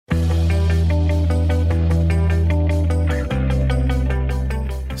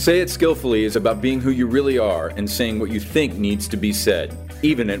Say It Skillfully is about being who you really are and saying what you think needs to be said,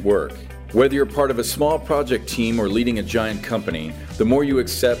 even at work. Whether you're part of a small project team or leading a giant company, the more you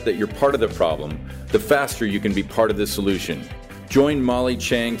accept that you're part of the problem, the faster you can be part of the solution. Join Molly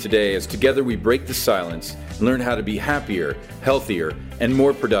Chang today as together we break the silence and learn how to be happier, healthier, and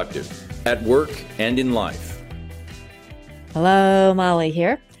more productive at work and in life. Hello, Molly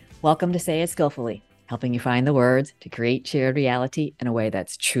here. Welcome to Say It Skillfully, helping you find the words to create shared reality in a way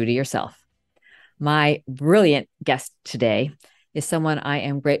that's true to yourself. My brilliant guest today is someone I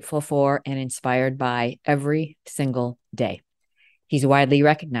am grateful for and inspired by every single day. He's widely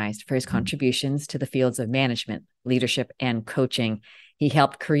recognized for his contributions to the fields of management, leadership, and coaching. He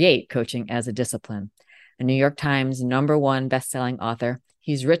helped create coaching as a discipline. A New York Times #1 best-selling author,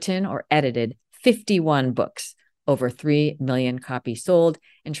 he's written or edited 51 books, over 3 million copies sold,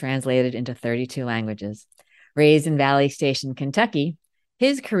 and translated into 32 languages. Raised in Valley Station, Kentucky,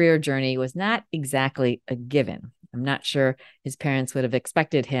 his career journey was not exactly a given. I'm not sure his parents would have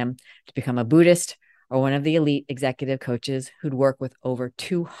expected him to become a Buddhist or one of the elite executive coaches who'd work with over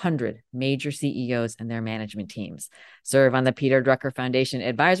 200 major CEOs and their management teams, serve on the Peter Drucker Foundation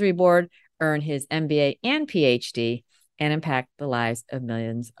Advisory Board, earn his MBA and PhD, and impact the lives of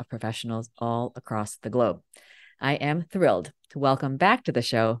millions of professionals all across the globe. I am thrilled to welcome back to the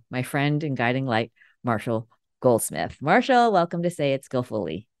show my friend and guiding light, Marshall Goldsmith. Marshall, welcome to Say It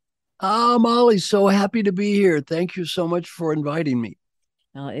Skillfully. Molly, so happy to be here. Thank you so much for inviting me.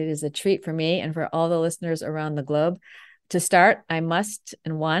 Well, it is a treat for me and for all the listeners around the globe. To start, I must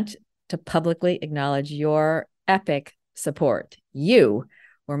and want to publicly acknowledge your epic support. You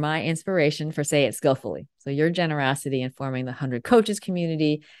were my inspiration for Say It Skillfully. So your generosity in forming the 100 Coaches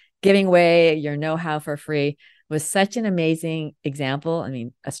community, giving away your know-how for free, was such an amazing example. I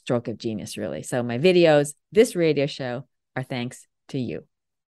mean, a stroke of genius, really. So my videos, this radio show, are thanks to you.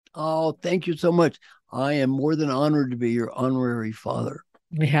 Oh, thank you so much. I am more than honored to be your honorary father.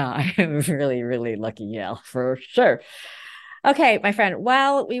 Yeah, I am really, really lucky. Yeah, for sure. Okay, my friend,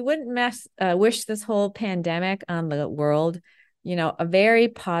 while we wouldn't wish this whole pandemic on the world, a very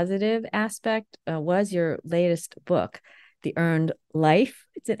positive aspect was your latest book, The Earned Life.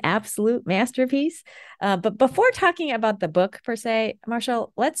 It's an absolute masterpiece. But before talking about the book per se,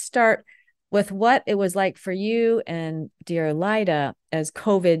 Marshall, let's start with what it was like for you and dear Lida as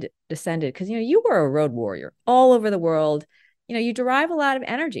COVID descended. Because, you were a road warrior all over the world. You derive a lot of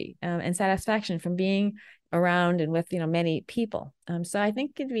energy and satisfaction from being around and with, many people. So I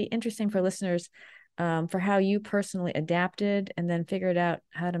think it'd be interesting for listeners for how you personally adapted and then figured out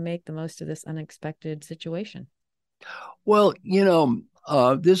how to make the most of this unexpected situation. Well,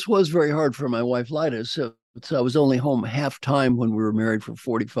 this was very hard for my wife, Lida. So I was only home half time when we were married for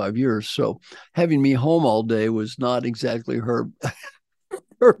 45 years. So having me home all day was not exactly her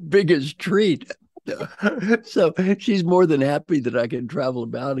biggest treat. So she's more than happy that I can travel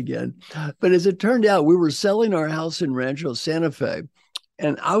about again. But as it turned out, we were selling our house in Rancho Santa Fe.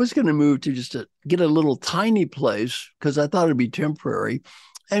 And I was going to move to just get a little tiny place because I thought it'd be temporary.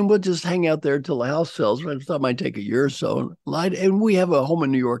 And we'll just hang out there till the house sells. I thought it might take a year or so. And we have a home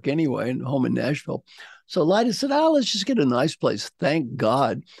in New York anyway, and a home in Nashville. So Lida said, let's just get a nice place. Thank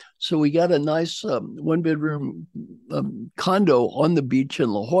God. So we got a nice one-bedroom condo on the beach in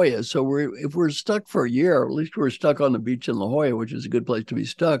La Jolla. So if we're stuck for a year, at least we're stuck on the beach in La Jolla, which is a good place to be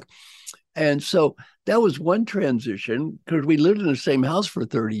stuck. And so that was one transition because we lived in the same house for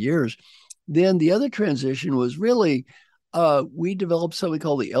 30 years. Then the other transition was really, we developed something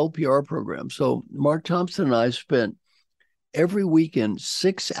called the LPR program. So Mark Thompson and I spent every weekend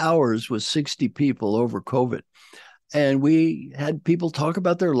 6 hours with 60 people over COVID. And we had people talk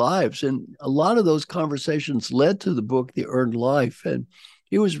about their lives. And a lot of those conversations led to the book, The Earned Life. And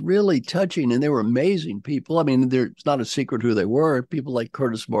it was really touching. And they were amazing people. I mean, it's not a secret who they were. People like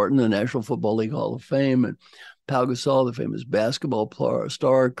Curtis Martin, the National Football League Hall of Fame, and Pau Gasol, the famous basketball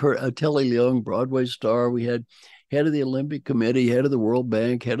star, Telly Leung, Broadway star. We had head of the Olympic Committee, head of the World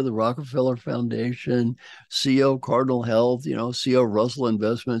Bank, head of the Rockefeller Foundation, CEO Cardinal Health, CEO Russell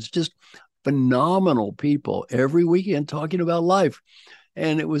Investments, just phenomenal people every weekend talking about life.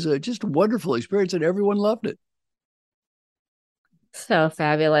 And it was just a wonderful experience and everyone loved it. So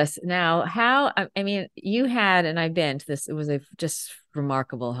fabulous. Now, you had, and I've been to this, it was a just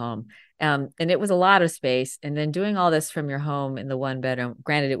remarkable home. And it was a lot of space. And then doing all this from your home in the one bedroom,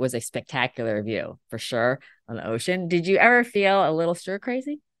 granted, it was a spectacular view for sure on the ocean. Did you ever feel a little stir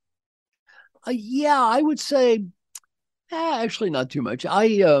crazy? Yeah, I would say, actually not too much.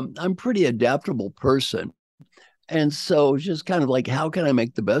 I'm a pretty adaptable person. And so it's just kind of like, how can I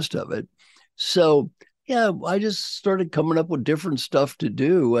make the best of it? So yeah, I just started coming up with different stuff to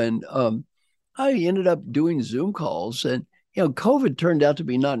do. And I ended up doing Zoom calls. And, COVID turned out to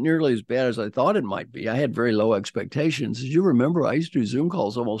be not nearly as bad as I thought it might be. I had very low expectations. As you remember, I used to do Zoom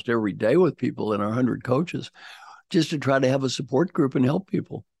calls almost every day with people in our 100 coaches just to try to have a support group and help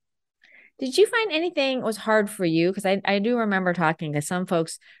people. Did you find anything was hard for you? Because I do remember talking to some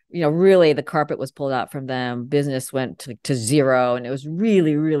folks, really the carpet was pulled out from them. Business went to zero and it was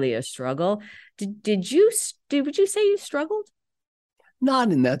really, really a struggle. Would you say you struggled?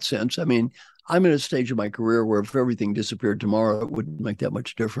 Not in that sense. I mean, I'm in a stage of my career where if everything disappeared tomorrow, it wouldn't make that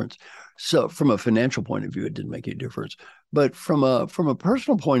much difference. So from a financial point of view, it didn't make any difference. But from a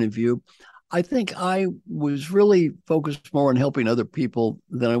personal point of view, I think I was really focused more on helping other people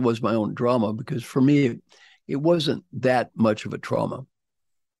than I was my own drama, because for me, it wasn't that much of a trauma.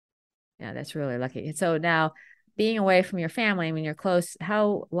 Yeah, that's really lucky. So now being away from your family, I mean, you're close.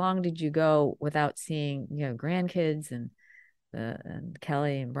 How long did you go without seeing, grandkids and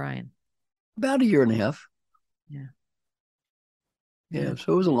Kelly and Brian? About a year and a half. Yeah. Yeah.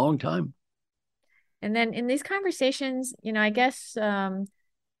 So it was a long time. And then in these conversations, I guess,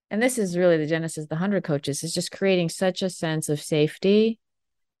 and this is really the genesis of the 100 coaches, is just creating such a sense of safety,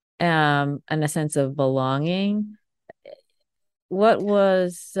 and a sense of belonging. What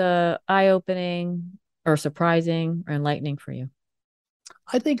was eye-opening or surprising or enlightening for you?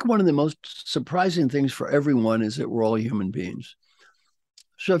 I think one of the most surprising things for everyone is that we're all human beings.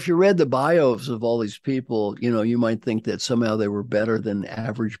 So if you read the bios of all these people, you might think that somehow they were better than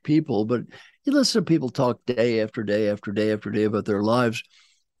average people, but you listen to people talk day after day after day after day about their lives.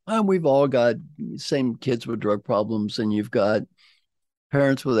 And we've all got same kids with drug problems, and you've got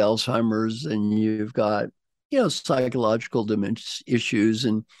parents with Alzheimer's, and you've got, psychological dementia issues,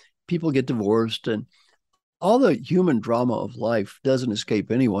 and people get divorced, and all the human drama of life doesn't escape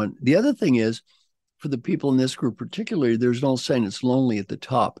anyone. The other thing is, for the people in this group particularly, there's no saying it's lonely at the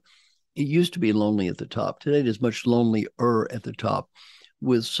top. It used to be lonely at the top. Today, it is much lonelier at the top.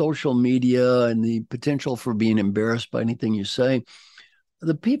 With social media and the potential for being embarrassed by anything you say,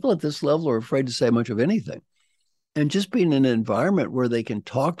 the people at this level are afraid to say much of anything. And just being in an environment where they can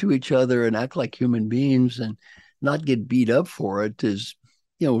talk to each other and act like human beings and not get beat up for it is,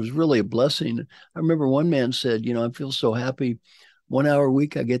 was really a blessing. I remember one man said, I feel so happy. 1 hour a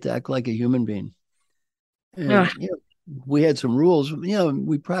week, I get to act like a human being. And, we had some rules,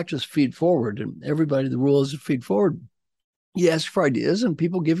 we practice feed forward, and everybody, the rule is to feed forward. You ask for ideas and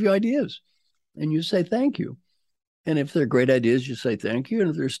people give you ideas, and you say, thank you. And if they're great ideas, you say, thank you.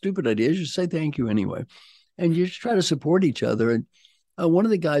 And if they're stupid ideas, you say, thank you anyway. And you just try to support each other. And one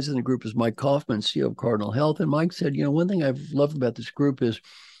of the guys in the group is Mike Kaufman, CEO of Cardinal Health. And Mike said, one thing I've loved about this group is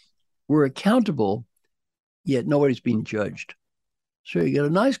we're accountable, yet nobody's being judged. So you get a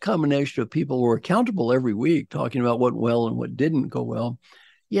nice combination of people who are accountable every week, talking about what went well and what didn't go well.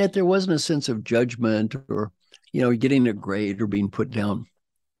 Yet there wasn't a sense of judgment or, getting a grade or being put down.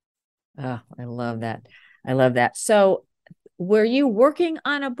 Oh, I love that. I love that. So were you working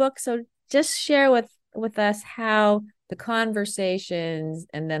on a book? So just share with us how the conversations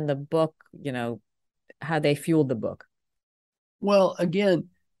and then the book, how they fueled the book. Well, again,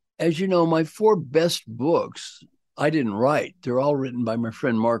 as you know, my 4 best books, I didn't write. They're all written by my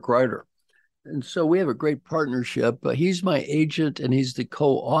friend Mark Ryder. And so we have a great partnership. He's my agent and he's the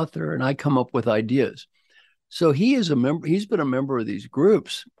co-author, and I come up with ideas. So he is a member. He's been a member of these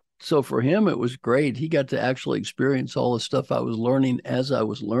groups. So for him, it was great. He got to actually experience all the stuff I was learning as I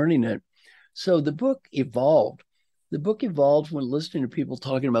was learning it. So the book evolved. The book evolved when listening to people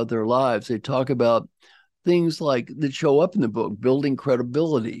talking about their lives. They talk about things like that show up in the book, building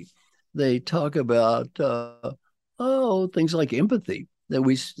credibility. They talk about things like empathy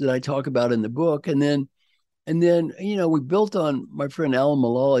that I talk about in the book, and then we built on my friend Alan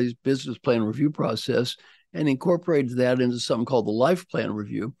Mullally's business plan review process and incorporated that into something called the life plan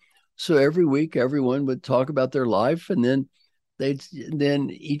review. So every week, everyone would talk about their life, and then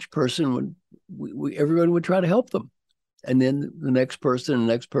each person everyone would try to help them, and then the next person,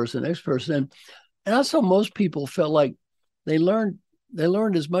 the next person, the next person, and also most people felt like they learned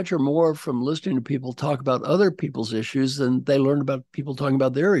as much or more from listening to people talk about other people's issues than they learned about people talking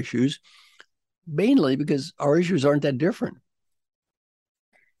about their issues, mainly because our issues aren't that different.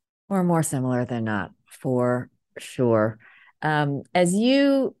 Or more similar than not, for sure. We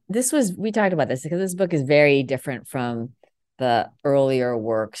talked about this because this book is very different from the earlier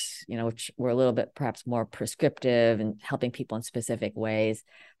works, which were a little bit perhaps more prescriptive and helping people in specific ways.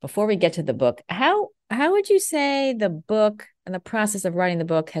 Before we get to the book, how would you say the book and the process of writing the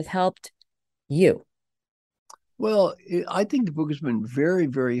book has helped you? Well, I think the book has been very,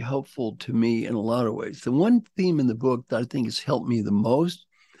 very helpful to me in a lot of ways. The one theme in the book that I think has helped me the most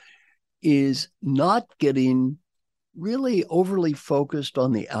is not getting really overly focused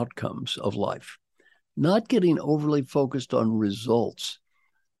on the outcomes of life, not getting overly focused on results.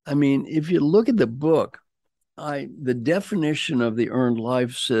 I mean, if you look at the book, the definition of the earned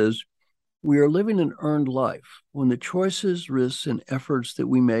life says we are living an earned life when the choices, risks, and efforts that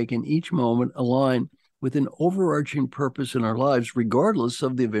we make in each moment align with an overarching purpose in our lives, regardless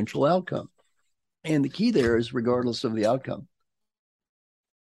of the eventual outcome. And the key there is regardless of the outcome.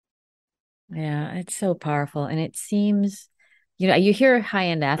 Yeah, it's so powerful. And it seems, you hear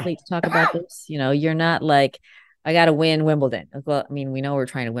high-end athletes talk about this. You're not like, I got to win Wimbledon. Well, I mean, we know we're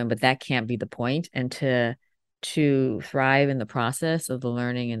trying to win, but that can't be the point. And to thrive in the process of the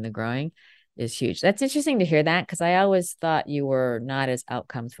learning and the growing is huge. That's interesting to hear that, because I always thought you were not as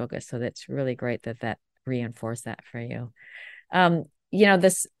outcomes focused. So that's really great that reinforced that for you. We're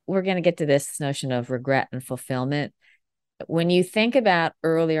going to get to this notion of regret and fulfillment. When you think about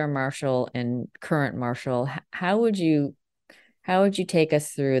earlier Marshall and current Marshall, how would you take us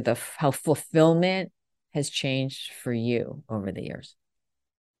through how fulfillment has changed for you over the years?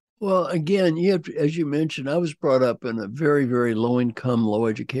 Well, again, as you mentioned, I was brought up in a very, very low income, low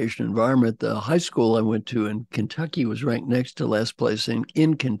education environment. The high school I went to in Kentucky was ranked next to last place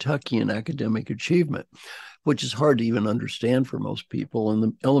in Kentucky in academic achievement, which is hard to even understand for most people. And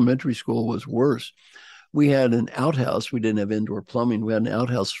the elementary school was worse. We had an outhouse. We didn't have indoor plumbing. We had an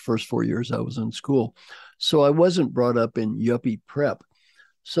outhouse the first 4 years I was in school. So I wasn't brought up in yuppie prep.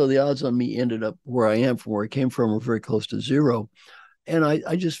 So the odds on me ended up where I am from where I came from were very close to zero. And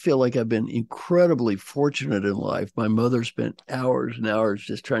I just feel like I've been incredibly fortunate in life. My mother spent hours and hours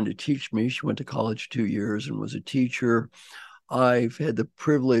just trying to teach me. She went to college 2 years and was a teacher. I've had the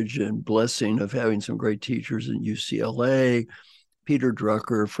privilege and blessing of having some great teachers in UCLA, Peter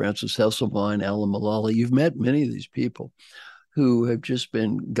Drucker, Francis Hesselbein, Alan Mulally. You've met many of these people who have just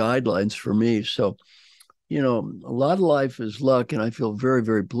been guidelines for me. So, a lot of life is luck, and I feel very,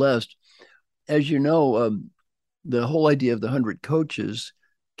 very blessed. As you know, the whole idea of the 100 coaches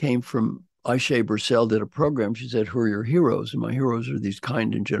came from Aisha Bursell did a program. She said, who are your heroes? And my heroes are these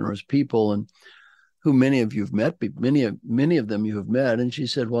kind and generous people, and who many of you have met, many of them you have met. And she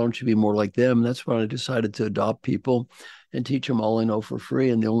said, why don't you be more like them? And that's when I decided to adopt people and teach them all I know for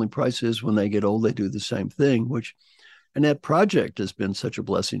free. And the only price is when they get old, they do the same thing, and that project has been such a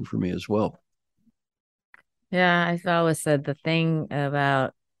blessing for me as well. Yeah, I've always said the thing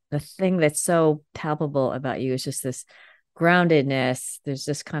that's so palpable about you is just this groundedness. There's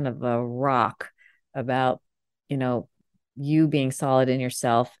just kind of a rock about, you being solid in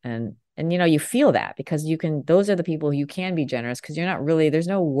yourself, and you feel that because those are the people you can be generous because there's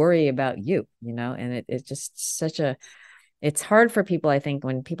no worry about you, and it's just it's hard for people. I think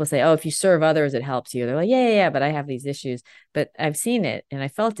when people say, oh, if you serve others, it helps you. They're like, yeah, but I have these issues. But I've seen it and I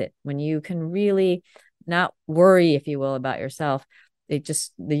felt it when you can really not worry, if you will, about yourself. The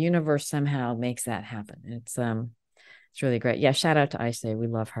universe somehow makes that happen. It's really great. Yeah. Shout out to Aisha. We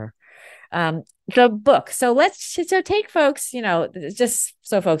love her. The book. So take folks, just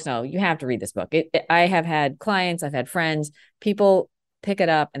so folks know, you have to read this book. I have had clients, I've had friends, people pick it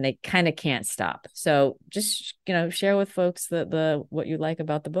up and they kind of can't stop. So just, share with folks what you like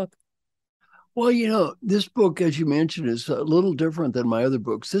about the book. Well, this book, as you mentioned, is a little different than my other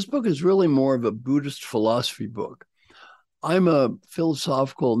books. This book is really more of a Buddhist philosophy book. I'm a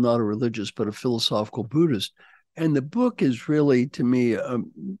philosophical, not a religious, but a philosophical Buddhist. And the book is really, to me, a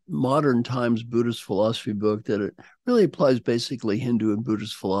modern times Buddhist philosophy book that it really applies basically Hindu and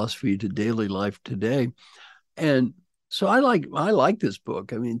Buddhist philosophy to daily life today. And so I like this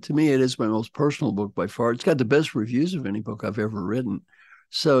book. I mean, to me, it is my most personal book by far. It's got the best reviews of any book I've ever written.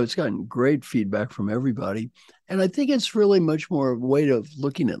 So it's gotten great feedback from everybody. And I think it's really much more a way of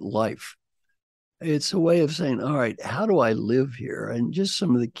looking at life. It's a way of saying, all right, how do I live here? And just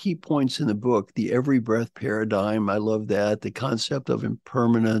some of the key points in the book, the every breath paradigm, I love that. The concept of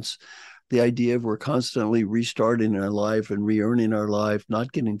impermanence, the idea of we're constantly restarting our life and re-earning our life,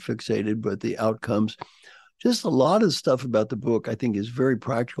 not getting fixated, but the outcomes. Just a lot of stuff about the book, I think, is very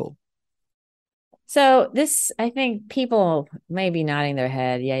practical. So this, I think people may be nodding their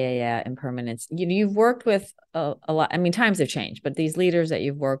head. Yeah. Impermanence. You've worked with a lot. I mean, times have changed, but these leaders that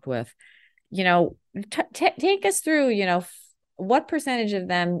you've worked with, take us through, what percentage of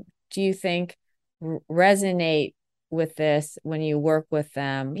them do you think resonate with this when you work with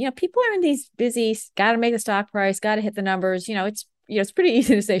them? People are in these busy, got to make the stock price, got to hit the numbers. It's pretty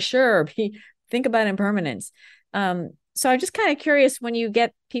easy to say, sure, think about impermanence. So I'm just kind of curious when you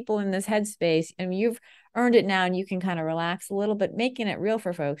get people in this headspace and you've earned it now and you can kind of relax a little, but making it real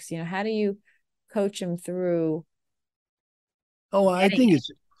for folks, how do you coach them through I getting think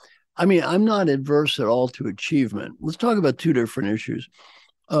it? I'm not adverse at all to achievement. Let's talk about two different issues.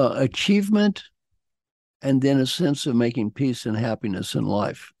 Achievement and then a sense of making peace and happiness in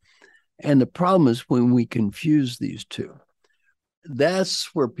life. And the problem is when we confuse these two.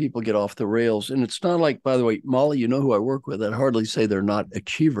 That's where people get off the rails. And it's not like, by the way, Molly, you know who I work with. I'd hardly say they're not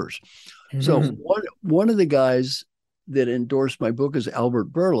achievers. So one of the guys that endorsed my book is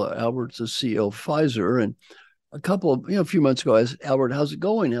Albert Bourla. Albert's the CEO of Pfizer. And a few months ago, I asked Albert, how's it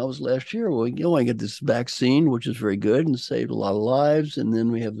going? How was last year? Well, I get this vaccine, which is very good and saved a lot of lives. And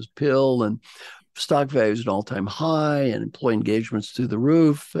then we have this pill and stock value is an all-time high and employee engagement's through the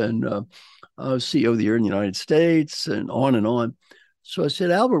roof. And CEO of the year in the United States and on and on. So I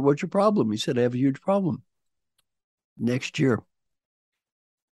said, Albert, what's your problem? He said, I have a huge problem. Next year.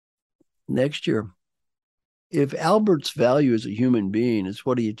 If Albert's value as a human being is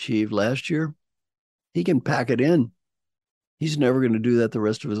what he achieved last year, he can pack it in. He's never going to do that the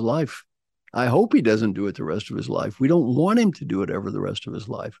rest of his life. I hope he doesn't do it the rest of his life. We don't want him to do it ever the rest of his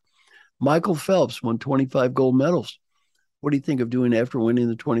life. Michael Phelps won 25 gold medals. What do you think of doing after winning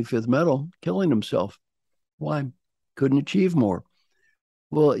the 25th medal? Killing himself. Why? Couldn't achieve more.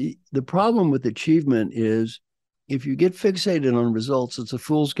 Well, the problem with achievement is if you get fixated on results, it's a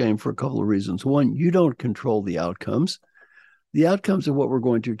fool's game for a couple of reasons. One, you don't control the outcomes. The outcomes of what we're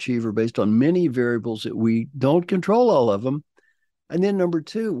going to achieve are based on many variables that we don't control all of them. And then number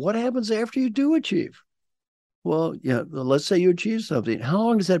two, what happens after you do achieve? Well, let's say you achieve something. How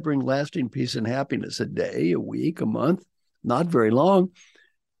long does that bring lasting peace and happiness? A day, a week, a month? Not very long.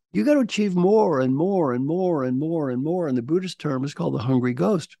 You got to achieve more and more and more and more and more. And the Buddhist term is called the hungry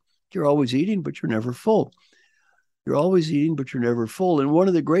ghost. You're always eating, but you're never full. You're always eating, but you're never full. And one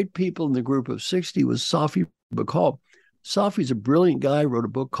of the great people in the group of 60 was Safi Bahcall. Safi's a brilliant guy, wrote a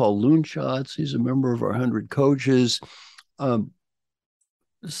book called Loon Shots. He's a member of our 100 coaches.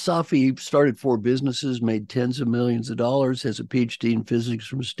 Safi started 4 businesses, made tens of millions of dollars, has a PhD in physics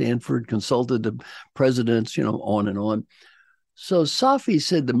from Stanford, consulted to presidents, on and on. So Safi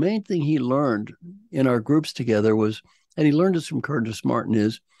said the main thing he learned in our groups together was, and he learned this from Curtis Martin,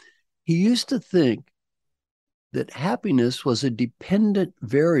 is he used to think that happiness was a dependent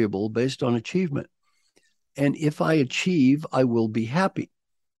variable based on achievement. And if I achieve, I will be happy.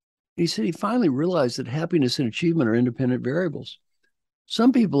 He said he finally realized that happiness and achievement are independent variables.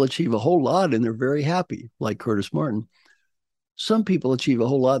 Some people achieve a whole lot and they're very happy, like Curtis Martin. Some people achieve a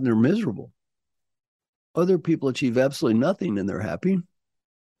whole lot and they're miserable. Other people achieve absolutely nothing and they're happy.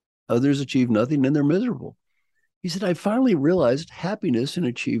 Others achieve nothing and they're miserable. He said, I finally realized happiness and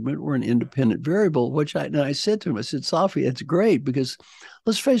achievement were an independent variable, and I said to him, Safi, that's great because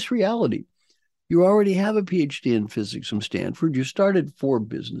let's face reality. You already have a PhD in physics from Stanford. You started 4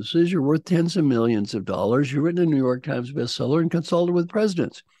 businesses. You're worth tens of millions of dollars. You've written a New York Times bestseller and consulted with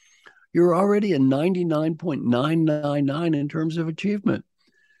presidents. You're already a 99.999 in terms of achievement.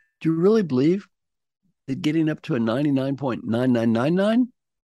 Do you really believe that getting up to a 99.9999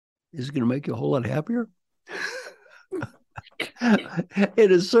 is going to make you a whole lot happier? At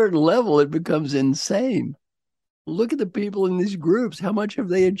a certain level, it becomes insane. Look at the people in these groups. How much have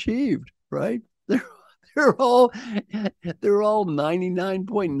they achieved, right? They're all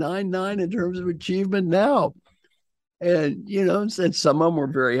 99.99 in terms of achievement now. And, and some of them were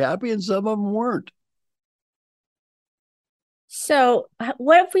very happy and some of them weren't. So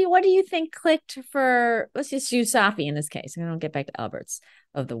what do you think clicked for, let's just use Safi in this case. I don't get back to Alberts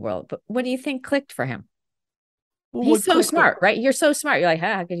of the world, but what do you think clicked for him? Well, he's so smart, right? You're so smart. You're like,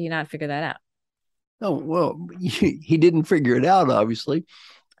 how could you not figure that out? Oh, well, he didn't figure it out, obviously.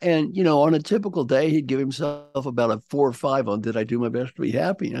 And, on a typical day, he'd give himself about a 4 or 5 on, did I do my best to be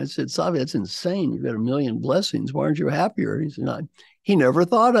happy? And I said, Safi, that's insane. You've got 1 million blessings. Why aren't you happier? And he said, he never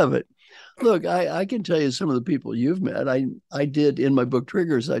thought of it. Look, I can tell you some of the people you've met. I did in my book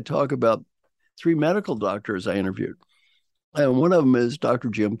Triggers, I talk about 3 medical doctors I interviewed. And one of them is Dr.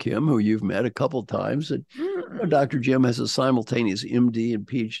 Jim Kim, who you've met a couple of times. And Dr. Jim has a simultaneous MD and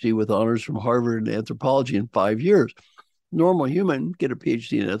PhD with honors from Harvard in anthropology in 5 years. Normal human get a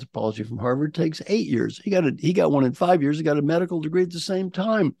PhD in anthropology from Harvard takes 8 years. He got one in 5 years. He got a medical degree at the same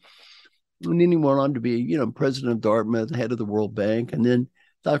time. And then he went on to be, president of Dartmouth, head of the World Bank. And then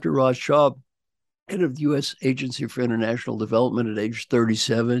Dr. Raj Shah, head of the U.S. Agency for International Development at age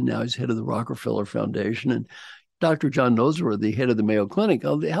 37. Now he's head of the Rockefeller Foundation. And Dr. John Noseworthy, the head of the Mayo Clinic.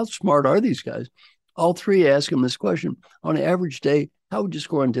 How smart are these guys? All 3 ask him this question. On an average day, how would you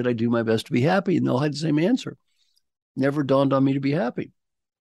score on did I do my best to be happy? And they'll have the same answer. Never dawned on me to be happy.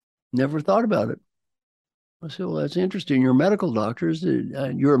 Never thought about it. I said, well, that's interesting. You're a medical doctor.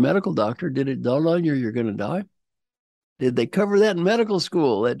 You're a medical doctor. Did it dawn on you you're going to die? Did they cover that in medical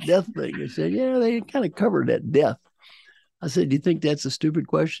school, that death thing? They said, yeah, they kind of covered that death. I said, do you think that's a stupid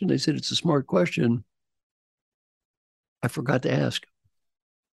question? They said, it's a smart question. I forgot to ask.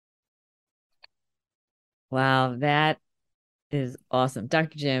 Wow, that is awesome.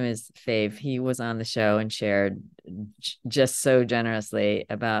 Dr. Jim is fave. He was on the show and shared just so generously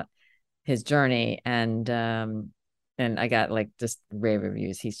about his journey, and I got like just rave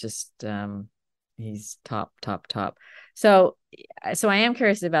reviews. He's just he's top, top, top. So I am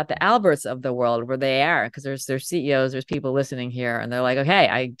curious about the Alberts of the world, where they are, because there's CEOs, there's people listening here, and they're like,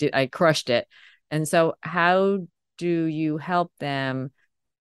 okay, I crushed it. And so how do you help them?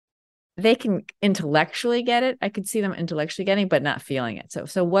 They can intellectually get it. I could see them intellectually getting, but not feeling it.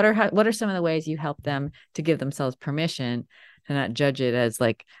 So what are some of the ways you help them to give themselves permission to not judge it as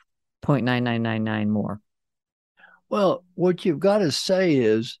like 0.9999 more? Well, what you've got to say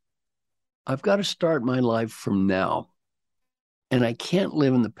is, I've got to start my life from now. And I can't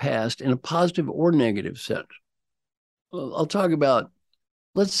live in the past in a positive or negative sense. I'll talk about,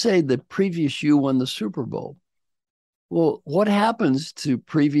 let's say the previous you won the Super Bowl. Well, what happens to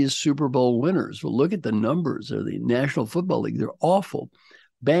previous Super Bowl winners? Well, look at the numbers of the National Football League. They're awful.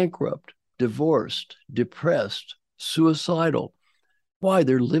 Bankrupt, divorced, depressed, suicidal. Why?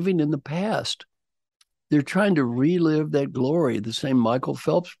 They're living in the past. They're trying to relive that glory, the same Michael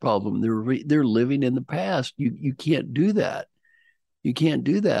Phelps problem. They're living in the past. You can't do that. You can't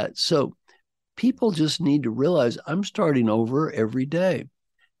do that. So people just need to realize I'm starting over every day.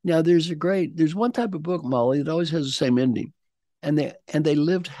 Now there's one type of book, Molly, that always has the same ending. And they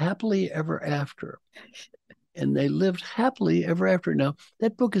lived happily ever after. And they lived happily ever after. Now,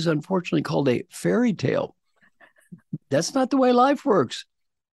 that book is unfortunately called a fairy tale. That's not the way life works.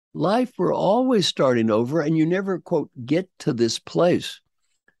 Life, we're always starting over, and you never, quote, get to this place.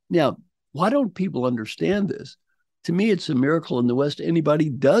 Now, why don't people understand this? To me, it's a miracle in the West anybody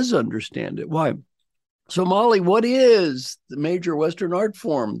does understand it. Why? So, Molly, what is the major Western art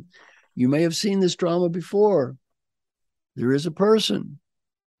form? You may have seen this drama before. There is a person.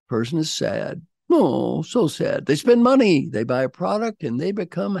 Person is sad. Oh, so sad. They spend money. They buy a product and they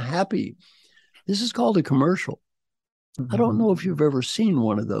become happy. This is called a commercial. I don't know if you've ever seen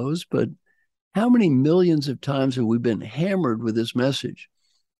one of those, but how many millions of times have we been hammered with this message?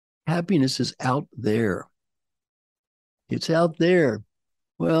 Happiness is out there. It's out there.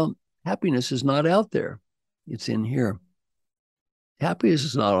 Well, happiness is not out there. It's in here. Happiness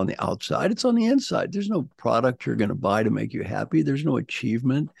is not on the outside. It's on the inside. There's no product you're going to buy to make you happy. There's no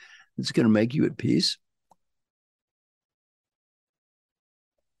achievement that's going to make you at peace.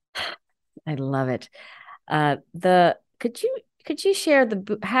 I love it. Could you share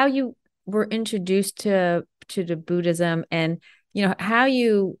how you were introduced to the Buddhism, and how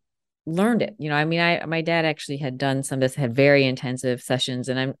you learned it? I mean, my dad actually had done some of this, had very intensive sessions,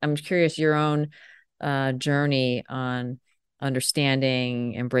 and I'm curious your own journey on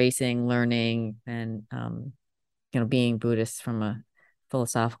understanding, embracing, learning, and being Buddhist from a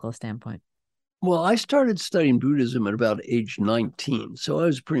philosophical standpoint. Well, I started studying Buddhism at about age 19. So I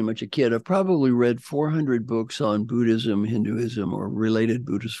was pretty much a kid. I've probably read 400 books on Buddhism, Hinduism, or related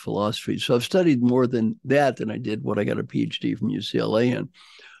Buddhist philosophy. So I've studied more than that than I did what I got a PhD from UCLA in.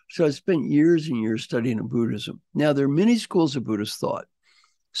 So I spent years and years studying Buddhism. Now, there are many schools of Buddhist thought.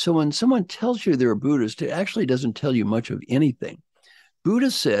 So when someone tells you they're a Buddhist, it actually doesn't tell you much of anything.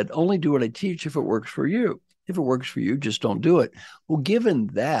 Buddha said, only do what I teach if it works for you. If it works for you, just don't do it. Well, given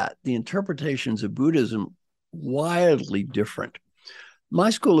that, the interpretations of Buddhism wildly different.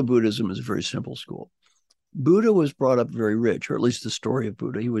 My school of Buddhism is a very simple school. Buddha was brought up very rich, or at least the story of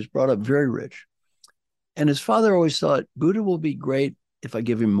Buddha. He was brought up very rich. And his father always thought, Buddha will be great if I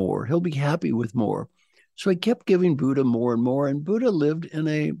give him more. He'll be happy with more. So he kept giving Buddha more and more. And Buddha lived in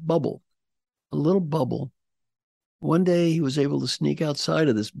a bubble, a little bubble. One day he was able to sneak outside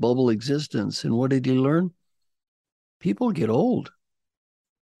of this bubble existence. And what did he learn? People get old.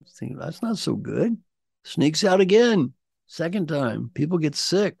 Think that's not so good. Sneaks out again. Second time, people get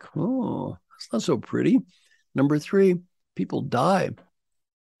sick. Oh, that's not so pretty. Number 3, people die.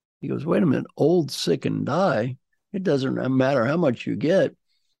 He goes, wait a minute, old, sick, and die. It doesn't matter how much you get.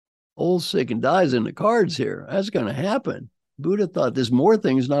 Old, sick, and die is in the cards here. That's going to happen. Buddha thought there's more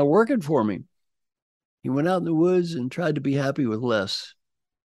things not working for me. He went out in the woods and tried to be happy with less.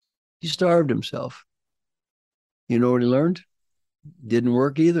 He starved himself. You know what he learned? Didn't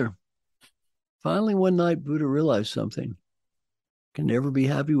work either. Finally, one night, Buddha realized something. Can never be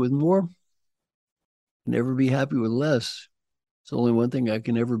happy with more. Can never be happy with less. It's only one thing I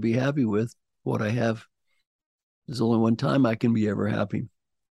can never be happy with, what I have. There's only one time I can be ever happy.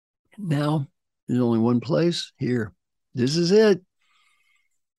 Now, there's only one place here. This is it.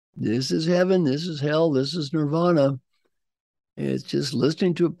 This is heaven. This is hell. This is nirvana. It's just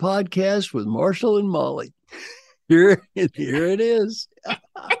listening to a podcast with Marshall and Molly. Here it is.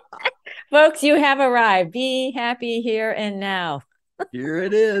 Folks, you have arrived. Be happy here and now. Here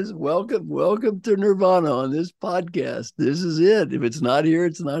it is. Welcome to Nirvana on this podcast. This is it. If it's not here,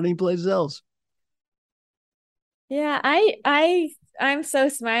 it's not anyplace else. Yeah, I'm so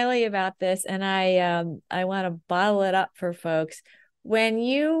smiley about this, and I want to bottle it up for folks. When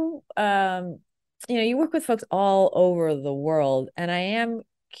you you work with folks all over the world, and I am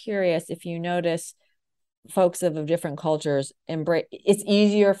curious if you notice folks of different cultures it's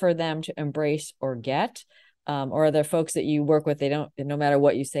easier for them to embrace or get, or are there folks that you work with, they don't, no matter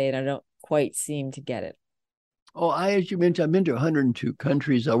what you say, they don't quite seem to get it? Oh, as you mentioned, I've been to 102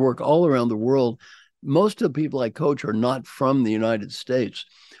 countries. I work all around the world. Most of the people I coach are not from the United States.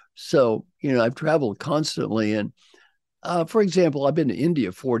 So, I've traveled constantly. And for example, I've been to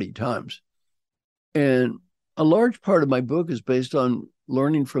India 40 times. And a large part of my book is based on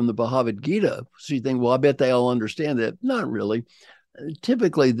learning from the Bhagavad Gita. So you think, well, I bet they all understand that. Not really.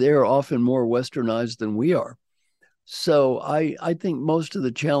 Typically, they're often more westernized than we are. So I think most of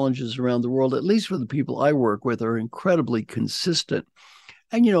the challenges around the world, at least for the people I work with, are incredibly consistent.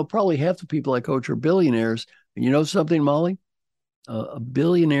 And, probably half the people I coach are billionaires. And you know something, Molly? A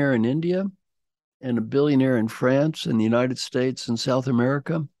billionaire in India and a billionaire in France and the United States and South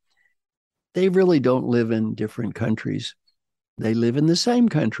America, they really don't live in different countries. They live in the same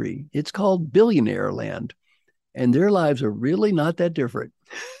country. It's called billionaire land. And their lives are really not that different.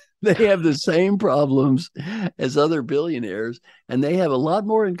 They have the same problems as other billionaires, and they have a lot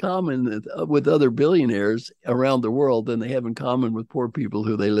more in common with other billionaires around the world than they have in common with poor people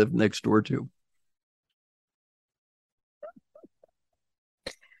who they live next door to.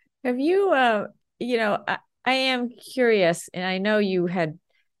 Have you, I am curious, and I know you had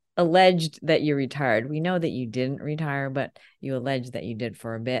alleged that you retired. We know that you didn't retire, but you alleged that you did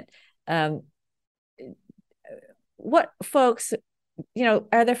for a bit. What folks,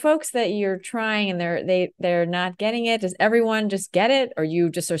 are there folks that you're trying and they're not getting it? Does everyone just get it, or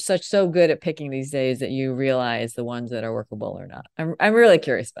you just are so good at picking these days that you realize the ones that are workable or not? I'm really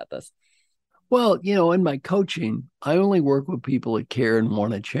curious about this. Well, in my coaching, I only work with people that care and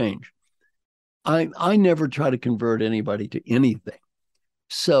want to change. I never try to convert anybody to anything.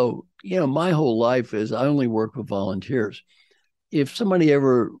 So, my whole life is I only work with volunteers. If somebody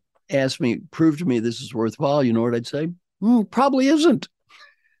ever asked me, prove to me this is worthwhile, you know what I'd say? Probably isn't.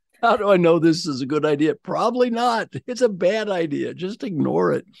 How do I know this is a good idea? Probably not. It's a bad idea. Just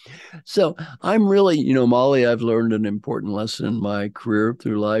ignore it. So I'm really, Molly, I've learned an important lesson in my career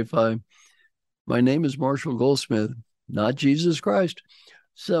through life. My name is Marshall Goldsmith, not Jesus Christ.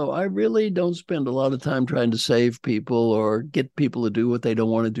 So I really don't spend a lot of time trying to save people or get people to do what they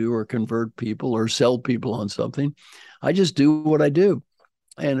don't want to do or convert people or sell people on something. I just do what I do.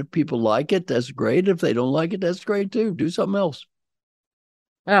 And if people like it, that's great. If they don't like it, that's great too. Do something else.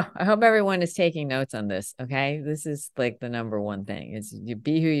 Oh, I hope everyone is taking notes on this. Okay. This is like the number one thing is you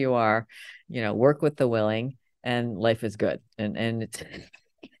be who you are, work with the willing, and life is good. And it's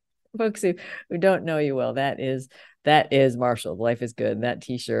folks who don't know you well, that is Marshall. Life is good. That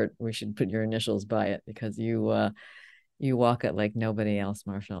t-shirt, we should put your initials by it because you walk it like nobody else,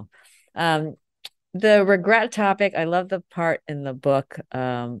 Marshall. The regret topic, I love the part in the book.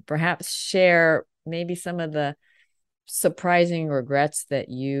 Perhaps share maybe some of the surprising regrets that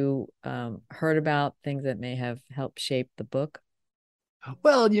you heard about, things that may have helped shape the book.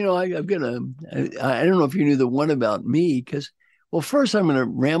 Well, I don't know if you knew the one about me, because, well, first I'm going to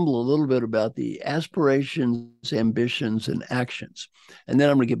ramble a little bit about the aspirations, ambitions, and actions. And then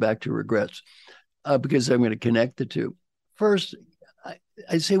I'm going to get back to regrets because I'm going to connect the two. First,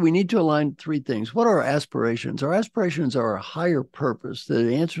 I say we need to align three things. What are our aspirations? Our aspirations are a higher purpose.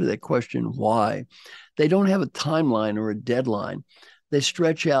 The answer to that question, why, they don't have a timeline or a deadline. They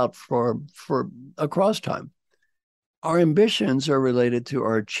stretch out for across time. Our ambitions are related to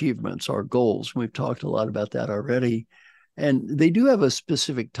our achievements, our goals. We've talked a lot about that already. And they do have a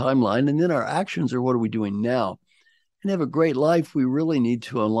specific timeline. And then our actions are, what are we doing now? And have a great life, we really need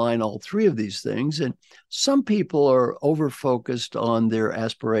to align all three of these things. And some people are over-focused on their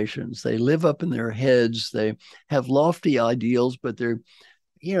aspirations. They live up in their heads. They have lofty ideals, but they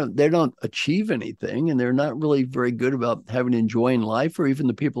don't achieve anything, and they're not really very good about enjoying life or even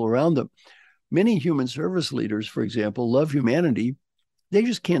the people around them. Many human service leaders, for example, love humanity. They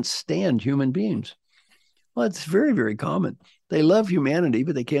just can't stand human beings. Well, it's very, very common. They love humanity,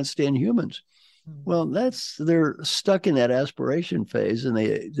 but they can't stand humans. Well, they're stuck in that aspiration phase and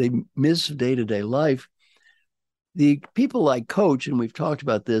they miss day-to-day life. The people I coach, and we've talked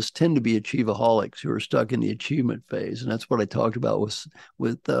about this, tend to be achieveaholics who are stuck in the achievement phase. And that's what I talked about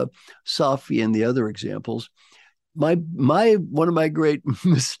with Safi and the other examples. One of my great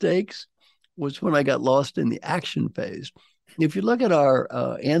mistakes was when I got lost in the action phase. If you look at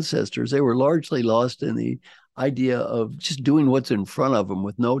our ancestors, they were largely lost in the idea of just doing what's in front of them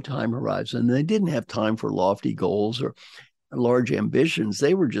with no time horizon. They didn't have time for lofty goals or large ambitions.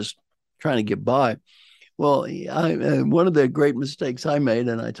 They were just trying to get by. Well, one of the great mistakes I made,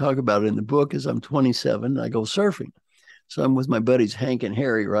 and I talk about it in the book, is I'm 27 and I go surfing. So I'm with my buddies Hank and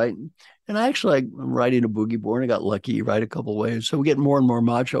Harry, right? And I'm riding a boogie board. And I got lucky, ride a couple waves. So we get more and more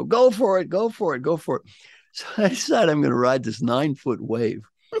macho. Go for it, go for it, go for it. So I decided I'm going to ride this 9-foot wave.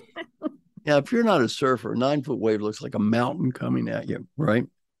 Now, if you're not a surfer, a 9-foot wave looks like a mountain coming at you, right?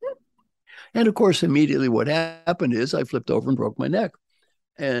 And of course, immediately what happened is I flipped over and broke my neck.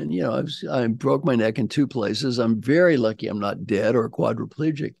 And, I broke my neck in 2 places. I'm very lucky I'm not dead or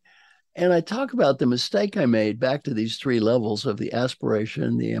quadriplegic. And I talk about the mistake I made back to these 3 levels of the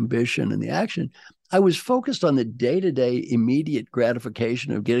aspiration, the ambition, and the action. I was focused on the day-to-day immediate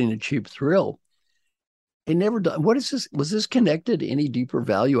gratification of getting a cheap thrill. It never done. What is this? Was this connected to any deeper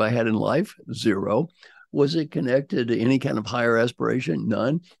value I had in life? 0. Was it connected to any kind of higher aspiration?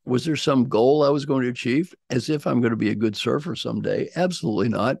 None. Was there some goal I was going to achieve as if I'm going to be a good surfer someday? Absolutely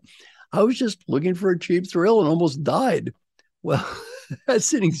not. I was just looking for a cheap thrill and almost died. Well,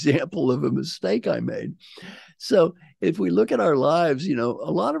 that's an example of a mistake I made. So if we look at our lives, a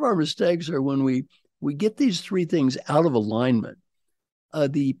lot of our mistakes are when we get these 3 things out of alignment.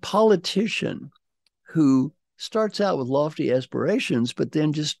 The politician who starts out with lofty aspirations, but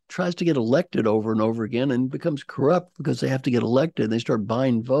then just tries to get elected over and over again and becomes corrupt because they have to get elected. They start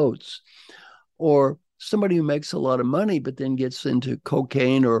buying votes. Or somebody who makes a lot of money, but then gets into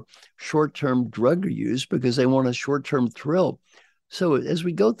cocaine or short-term drug use because they want a short-term thrill. So as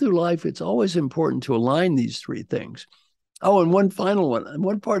we go through life, it's always important to align these 3 things. Oh, and one final one. And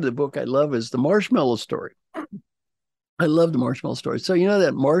one part of the book I love is the marshmallow story. I love the marshmallow story. So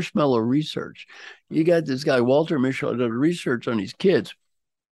that marshmallow research. You got this guy, Walter Mischel, did research on these kids.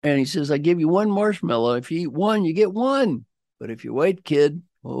 And he says, I give you 1 marshmallow. If you eat 1, you get 1. But if you wait, kid,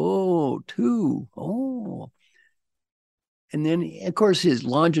 2. And then, of course, his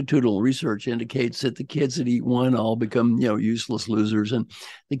longitudinal research indicates that the kids that eat 1 all become, useless losers. And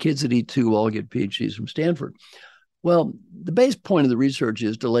the kids that eat 2 all get PhDs from Stanford. Well, the base point of the research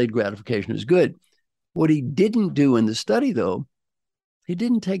is delayed gratification is good. What he didn't do in the study, though, he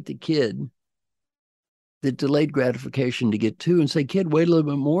didn't take the kid that delayed gratification to get 2 and say, kid, wait a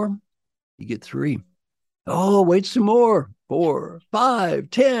little bit more. You get 3. Oh, wait some more. 4, 5,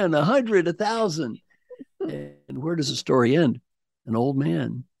 10, 100, 1,000. And where does the story end? An old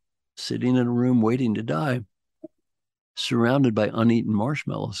man sitting in a room waiting to die, surrounded by uneaten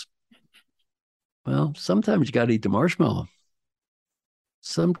marshmallows. Well, sometimes you got to eat the marshmallow.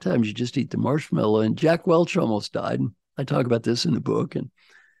 Sometimes you just eat the marshmallow. And Jack Welch almost died. I talk about this in the book. And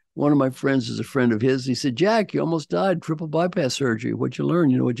one of my friends is a friend of his. He said, Jack, you almost died, triple bypass surgery. What'd you learn?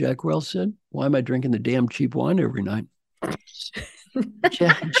 You know what Jack Welch said? Why am I drinking the damn cheap wine every night?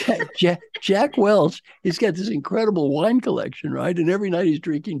 Jack Welch, he's got this incredible wine collection, right? And every night he's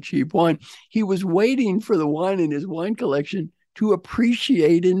drinking cheap wine. He was waiting for the wine in his wine collection to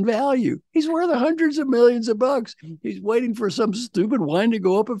appreciate in value. He's worth hundreds of millions of bucks. He's waiting for some stupid wine to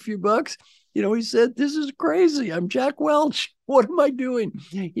go up a few bucks. He said, this is crazy. I'm Jack Welch. What am I doing?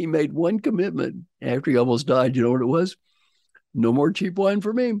 He made 1 commitment after he almost died. You know what it was? No more cheap wine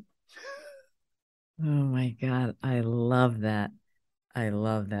for me. Oh my God. I love that. I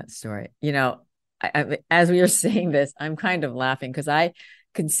love that story. As we were saying this, I'm kind of laughing because I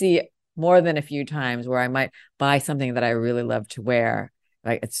can see more than a few times where I might buy something that I really love to wear.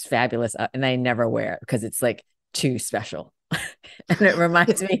 Like it's fabulous. And I never wear it because it's like too special. And it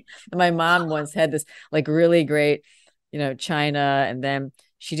reminds me, my mom once had this like really great, china. And then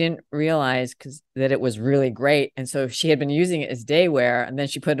she didn't realize that it was really great. And so she had been using it as day wear and then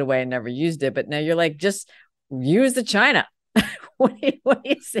she put it away and never used it. But now you're like, just use the china. What are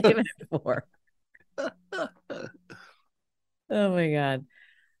you saving it for? Oh my God.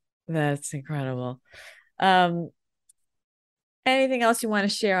 That's incredible. Anything else you want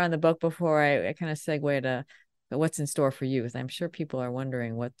to share on the book before I kind of segue to what's in store for you? Because I'm sure people are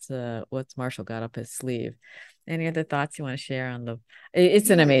wondering what's Marshall got up his sleeve. Any other thoughts you want to share on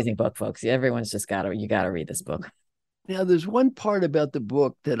it's an amazing book, folks. Everyone's just you got to read this book. Now, there's one part about the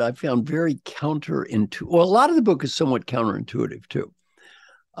book that I found very counterintuitive. Well, a lot of the book is somewhat counterintuitive too.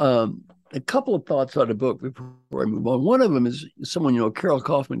 a couple of thoughts on the book before I move on. One of them is someone, Carol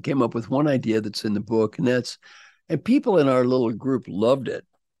Kaufman came up with one idea that's in the book, and people in our little group loved it.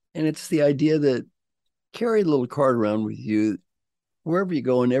 And it's the idea that carry a little card around with you wherever you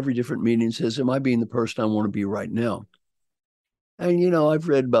go in every different meeting says, am I being the person I want to be right now? And, I've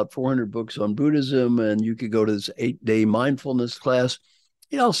read about 400 books on Buddhism, and you could go to this 8-day mindfulness class.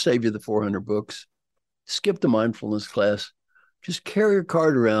 I'll save you the 400 books. Skip the mindfulness class. Just carry your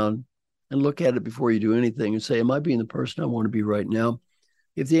card around and look at it before you do anything and say, am I being the person I want to be right now?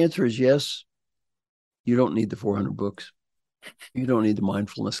 If the answer is yes, you don't need the 400 books. You don't need the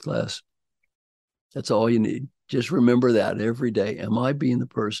mindfulness class. That's all you need. Just remember that every day. Am I being the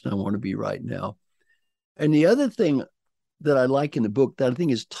person I want to be right now? And the other thing that I like in the book that I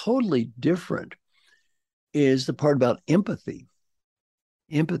think is totally different is the part about empathy.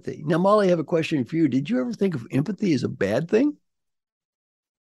 Empathy. Now, Molly, I have a question for you. Did you ever think of empathy as a bad thing?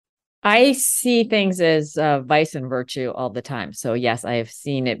 I see things as vice and virtue all the time. So yes, I have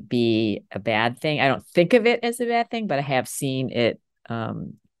seen it be a bad thing. I don't think of it as a bad thing, but I have seen it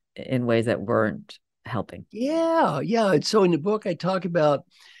in ways that weren't helping. Yeah. So in the book, I talk about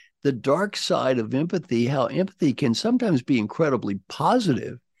the dark side of empathy, how empathy can sometimes be incredibly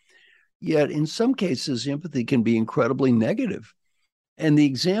positive, yet in some cases, empathy can be incredibly negative. And the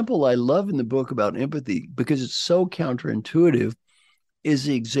example I love in the book about empathy, because it's so counterintuitive, is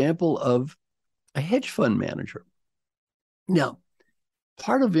the example of a hedge fund manager. Now,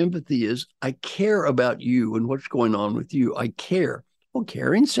 part of empathy is I care about you and what's going on with you. I care. Well,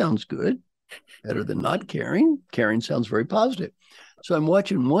 caring sounds good. Better than not caring. Caring sounds very positive. So I'm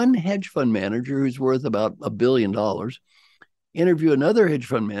watching one hedge fund manager who's worth about $1 billion interview another hedge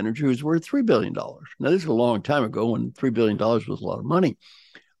fund manager who's worth $3 billion. Now, this is a long time ago when $3 billion was a lot of money.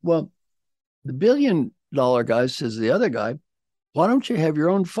 Well, the $1 billion guy says to the other guy, why don't you have your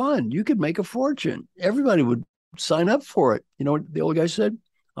own fund? You could make a fortune. Everybody would sign up for it. You know what the old guy said?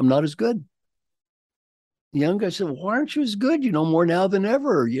 I'm not as good. The young guy said, well, why aren't you as good? You know more now than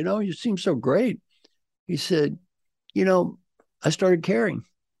ever. You seem so great. He said, I started caring.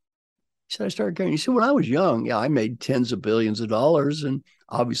 He said, I started caring. He said, when I was young, I made tens of billions of dollars and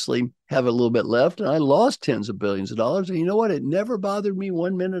obviously have a little bit left. And I lost tens of billions of dollars. And you know what? It never bothered me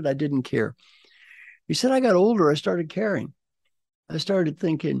 1 minute. I didn't care. He said, I got older. I started caring. I started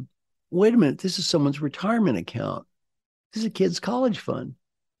thinking, wait a minute, this is someone's retirement account. This is a kid's college fund. And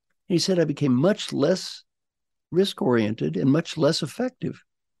he said, I became much less risk-oriented and much less effective.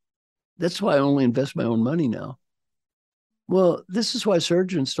 That's why I only invest my own money now. Well, this is why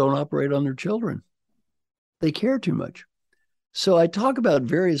surgeons don't operate on their children. They care too much. So I talk about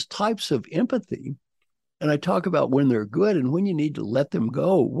various types of empathy, and I talk about when they're good and when you need to let them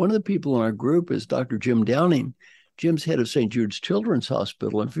go. One of the people in our group is Dr. Jim Downing. Jim's head of St. Jude's Children's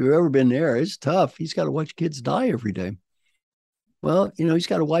Hospital. If you've ever been there, it's tough. He's got to watch kids die every day. Well, he's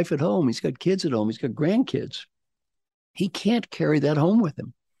got a wife at home. He's got kids at home. He's got grandkids. He can't carry that home with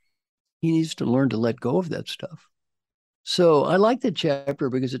him. He needs to learn to let go of that stuff. So I like that chapter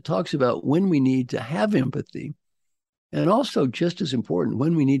because it talks about when we need to have empathy and also, just as important,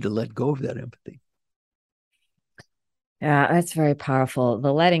 when we need to let go of that empathy. Yeah, that's very powerful.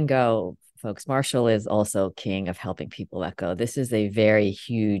 The letting go, folks. Marshall is also king of helping people let go. This is a very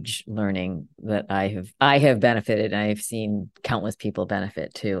huge learning that I have benefited, and I've seen countless people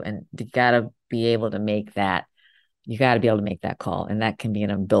benefit too. And you got to be able to make that. You got to be able to make that call, and that can be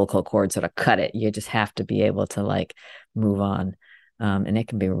an umbilical cord sort of cut it. You just have to be able to move on, and it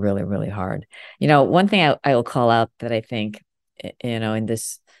can be really, really hard. One thing I will call out that I think, in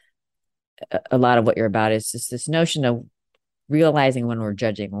this, a lot of what you're about is just this notion of realizing when we're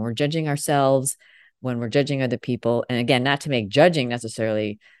judging ourselves, when we're judging other people. And again, not to make judging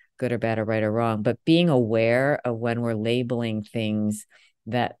necessarily good or bad or right or wrong, but being aware of when we're labeling things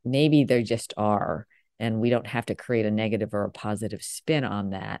that maybe they just are, and we don't have to create a negative or a positive spin on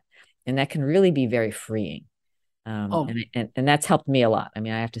that. And that can really be very freeing. And that's helped me a lot. I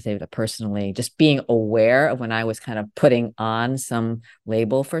mean, I have to say that personally, just being aware of when I was kind of putting on some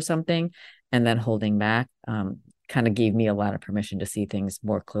label for something and then holding back, kind of gave me a lot of permission to see things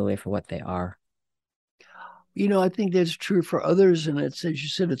more clearly for what they are. I think that's true for others. And it's, as you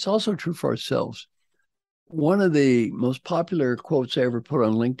said, it's also true for ourselves. One of the most popular quotes I ever put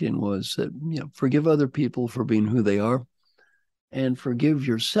on LinkedIn was that, forgive other people for being who they are and forgive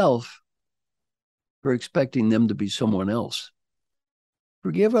yourself for expecting them to be someone else.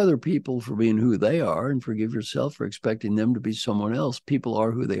 Forgive other people for being who they are and forgive yourself for expecting them to be someone else. People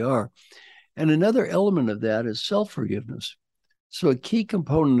are who they are. And another element of that is self-forgiveness. So a key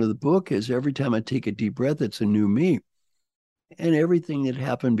component of the book is every time I take a deep breath, it's a new me. And everything that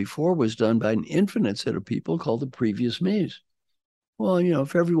happened before was done by an infinite set of people called the previous me's. Well,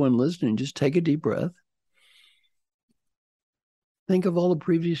 if everyone listening, just take a deep breath. Think of all the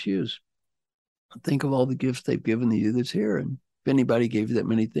previous yous. Think of all the gifts they've given to you that's here. And if anybody gave you that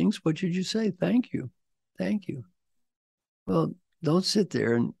many things, what should you say? Thank you. Thank you. Well, don't sit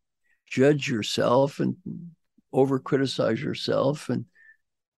there and judge yourself and over criticize yourself, and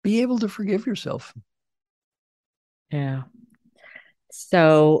be able to forgive yourself. Yeah.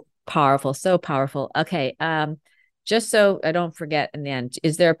 So powerful, so powerful. Okay. Just so I don't forget in the end,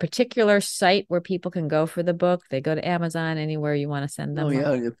 is there a particular site where people can go for the book? They go to Amazon, anywhere you want to send them? Oh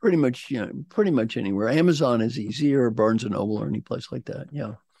yeah, pretty much anywhere. Amazon is easy, or Barnes and Noble, or any place like that.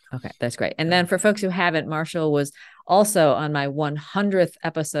 Yeah. Okay, that's great. And then for folks who haven't, Marshall was also on my 100th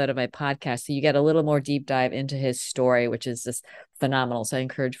episode of my podcast. So you get a little more deep dive into his story, which is just phenomenal. So I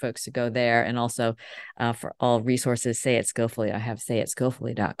encourage folks to go there. And also for all resources, Say It Skillfully, I have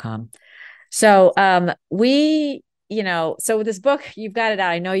sayitskillfully.com. So so with this book, you've got it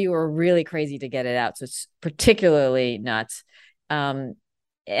out. I know you were really crazy to get it out. So it's particularly nuts.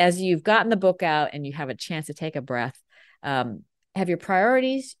 As you've gotten the book out and you have a chance to take a breath, have your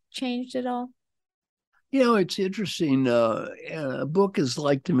priorities changed at all? It's interesting. A book is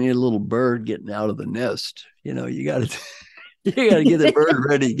like, to me, a little bird getting out of the nest. You got to you got to get the bird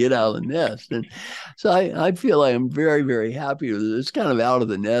ready to get out of the nest. And so I feel I am very, very happy with it. It's kind of out of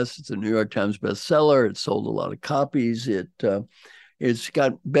the nest. It's a New York Times bestseller. It sold a lot of copies. It's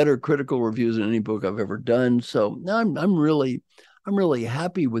got better critical reviews than any book I've ever done. So I'm really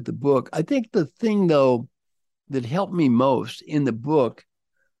happy with the book. I think the thing, though, that helped me most in the book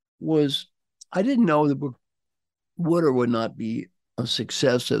was I didn't know the book would or would not be a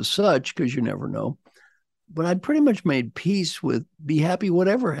success as such, because you never know. But I'd pretty much made peace with be happy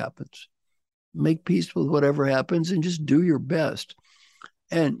whatever happens. Make peace with whatever happens and just do your best.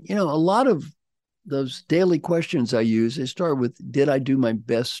 And, a lot of those daily questions I use, they start with, did I do my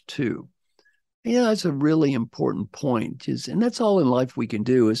best to? That's a really important point. And that's all in life we can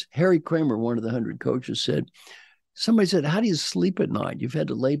do. As Harry Kramer, one of the 100 coaches, said, somebody said, how do you sleep at night? You've had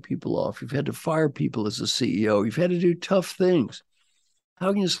to lay people off. You've had to fire people as a CEO. You've had to do tough things.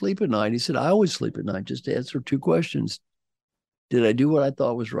 How can you sleep at night? He said, I always sleep at night. Just answer two questions. Did I do what I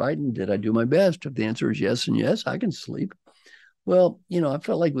thought was right? And did I do my best? If the answer is yes and yes, I can sleep. Well, I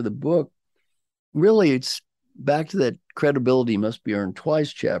felt like with a book, really, it's back to that credibility must be earned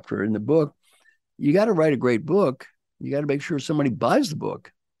twice chapter in the book. You got to write a great book. You got to make sure somebody buys the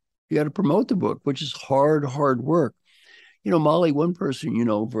book. You got to promote the book, which is hard work. Molly, one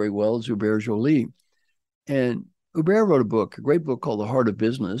person very well is Hubert Joly. And Hubert wrote a great book called The Heart of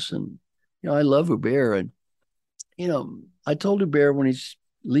Business. And, I love Hubert. And, I told Hubert when he's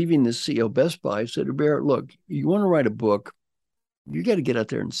leaving the CEO of Best Buy, I said, Hubert, look, you want to write a book, you got to get out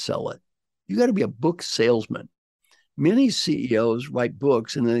there and sell it. You got to be a book salesman. Many CEOs write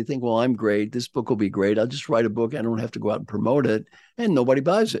books and then they think, well, I'm great. This book will be great. I'll just write a book. I don't have to go out and promote it. And nobody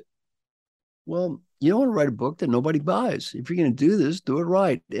buys it. Well, you don't want to write a book that nobody buys. If you're going to do this, do it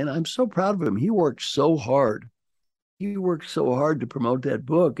right. And I'm so proud of him. He worked so hard. He worked so hard to promote that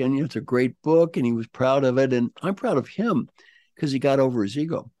book. And it's a great book and he was proud of it. And I'm proud of him because he got over his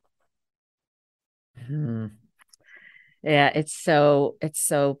ego. Yeah, it's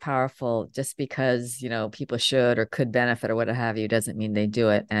so powerful. Just because, people should or could benefit or what have you doesn't mean they do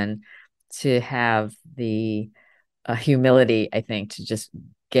it. And to have the humility, I think, to just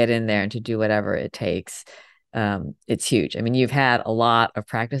get in there and to do whatever it takes. It's huge. I mean, you've had a lot of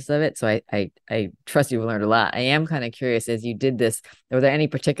practice of it. So I trust you've learned a lot. I am kind of curious, as you did this, were there any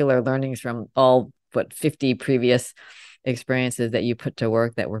particular learnings from all 50 previous experiences that you put to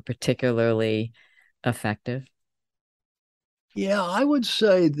work that were particularly effective? Yeah, I would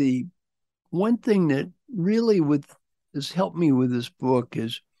say the one thing that really has helped me with this book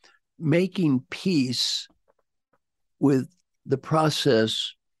is making peace with the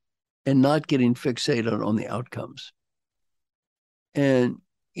process and not getting fixated on the outcomes. And,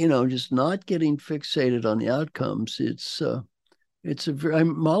 just not getting fixated on the outcomes.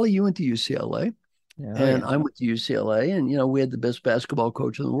 Molly, you went to UCLA and I went to UCLA and, we had the best basketball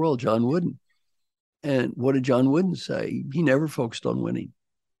coach in the world, John Wooden. And what did John Wooden say? He never focused on winning.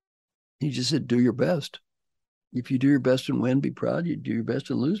 He just said, do your best. If you do your best and win, be proud. You do your best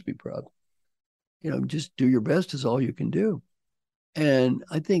and lose, be proud. Just do your best is all you can do. And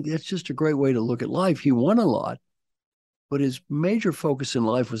I think that's just a great way to look at life. He won a lot, but his major focus in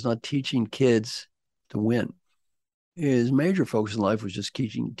life was not teaching kids to win. His major focus in life was just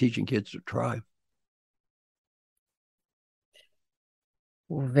teaching kids to try.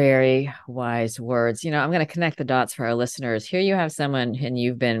 Very wise words. I'm going to connect the dots for our listeners. Here you have someone, and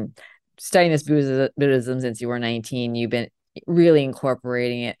you've been studying this Buddhism since you were 19. You've been really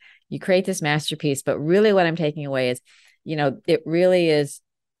incorporating it. You create this masterpiece, but really what I'm taking away is, it really is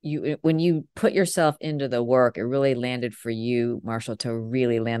you when you put yourself into the work, it really landed for you, Marshall, to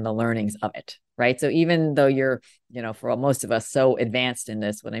really land the learnings of it. Right. So even though you're, for most of us so advanced in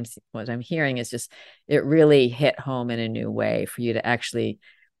this, what I'm hearing is just it really hit home in a new way for you to actually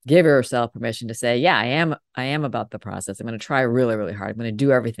give yourself permission to say, yeah, I am about the process. I'm going to try really, really hard. I'm going to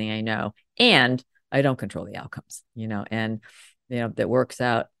do everything I know. And I don't control the outcomes, and that works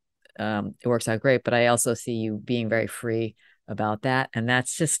out. It works out great. But I also see you being very free about that. And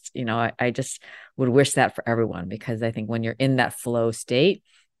that's just, I just would wish that for everyone, because I think when you're in that flow state,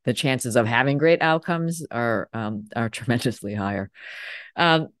 the chances of having great outcomes are tremendously higher.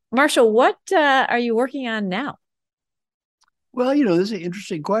 Marshall, what are you working on now? Well, this is an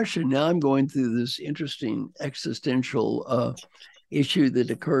interesting question. Now I'm going through this interesting existential issue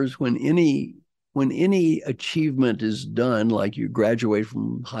that occurs when any achievement is done, like you graduate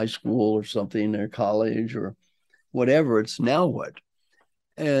from high school or something, or college or whatever. It's now what?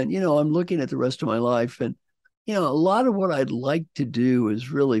 And I'm looking at the rest of my life, and a lot of what I'd like to do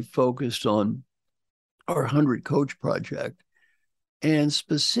is really focused on our 100 Coach project and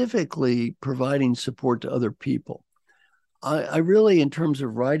specifically providing support to other people. I really, in terms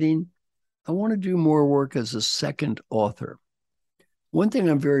of writing, I want to do more work as a second author. One thing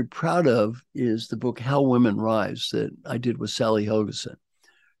I'm very proud of is the book How Women Rise that I did with Sally Helgeson.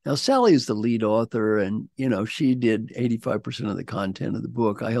 Now, Sally is the lead author, and she did 85% of the content of the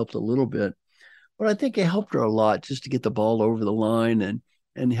book. I helped a little bit, but I think it helped her a lot just to get the ball over the line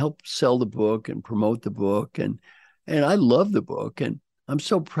and help sell the book and promote the book. And I love the book, and I'm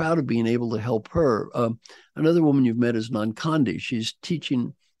so proud of being able to help her. Another woman you've met is Nankandi. She's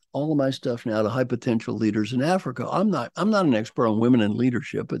teaching all of my stuff now to high potential leaders in Africa. I'm not an expert on women in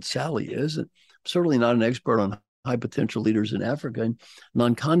leadership, but Sally is, and I'm certainly not an expert on high potential leaders in Africa, and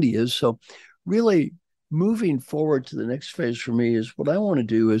Nankandi is. So really moving forward to the next phase for me is what I want to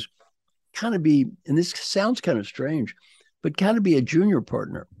do is kind of be, and this sounds kind of strange, but kind of be a junior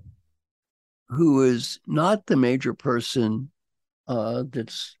partner who is not the major person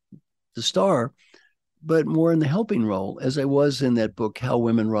that's the star, but more in the helping role, as I was in that book, How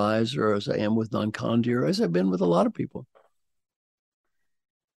Women Rise, or as I am with Nankandi, or as I've been with a lot of people.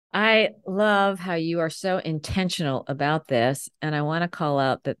 I love how you are so intentional about this. And I want to call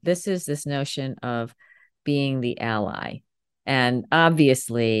out that this is this notion of being the ally. And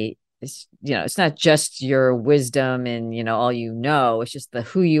obviously, it's not just your wisdom and, all it's just the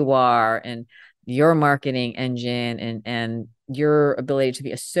who you are and your marketing engine and your ability to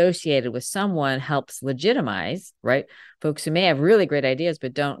be associated with someone helps legitimize, right? Folks who may have really great ideas,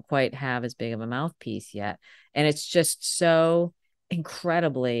 but don't quite have as big of a mouthpiece yet. And it's just so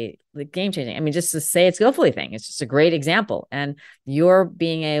incredibly game changing. I mean, just to say it's Skillfully thing, it's just a great example. And you're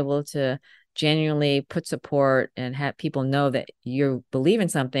being able to genuinely put support and have people know that you believe in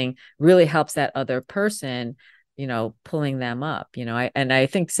something really helps that other person, pulling them up, I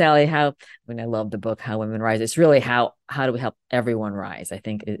think Sally, I love the book, How Women Rise. It's really how do we help everyone rise? I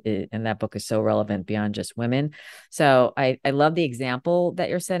think and that book is so relevant beyond just women. So I love the example that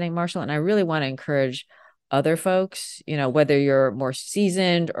you're setting, Marshall. And I really want to encourage other folks, whether you're more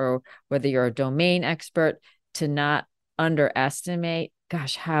seasoned or whether you're a domain expert, to not underestimate,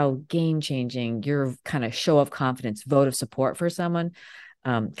 gosh, how game changing your kind of show of confidence, vote of support for someone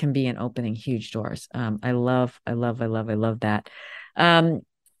can be in opening huge doors. I love that.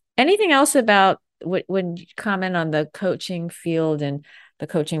 Anything else about when you comment on the coaching field and the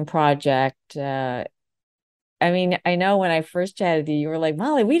coaching project? I mean, I know when I first chatted with you, you were like,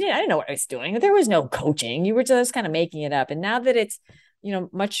 Molly, I didn't know what I was doing. There was no coaching. You were just kind of making it up. And now that it's,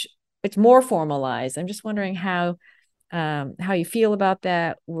 it's more formalized. I'm just wondering how you feel about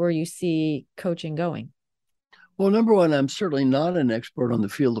that, where you see coaching going. Well, number one, I'm certainly not an expert on the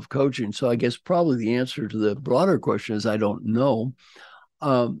field of coaching. So I guess probably the answer to the broader question is I don't know.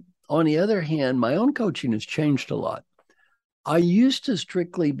 On the other hand, my own coaching has changed a lot. I used to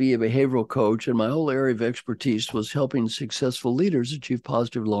strictly be a behavioral coach, and my whole area of expertise was helping successful leaders achieve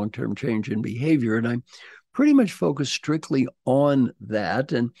positive long-term change in behavior. And I pretty much focused strictly on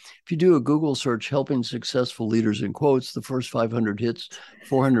that. And if you do a Google search, helping successful leaders in quotes, the first 500 hits,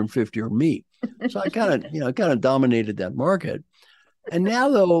 450 are me. So I kind of dominated that market. And now,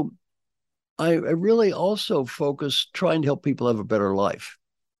 though, I really also focus trying to help people have a better life.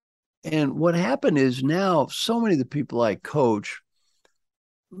 And what happened is now so many of the people I coach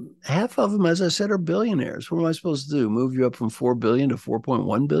half of them, as I said, are billionaires. What am I supposed to do? Move you up from 4 billion to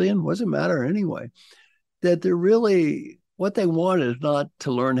 4.1 billion? What does it matter anyway? That they're really, what they want is not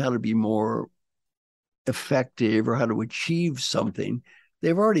to learn how to be more effective or how to achieve something.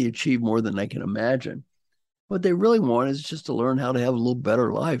 They've already achieved more than they can imagine. What they really want is just to learn how to have a little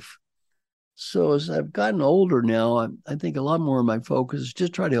better life. So as I've gotten older now, I think a lot more of my focus is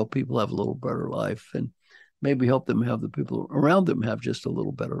just try to help people have a little better life and maybe help them have the people around them have just a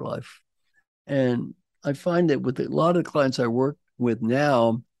little better life. And I find that with a lot of the clients I work with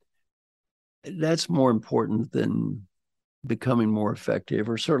now, that's more important than becoming more effective,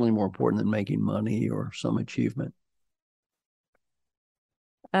 or certainly more important than making money or some achievement.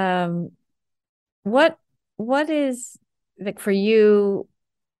 Um, what what is like for you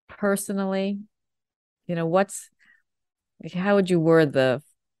personally, what's like, how would you word the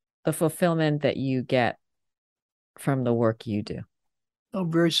fulfillment that you get from the work you do? Oh,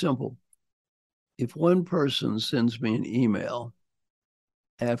 very simple. If one person sends me an email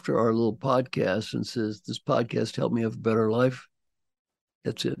after our little podcast and says, "This podcast helped me have a better life,"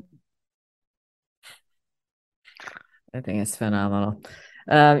 that's it. I think it's phenomenal.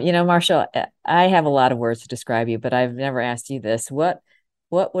 Marshall, I have a lot of words to describe you, but I've never asked you this. What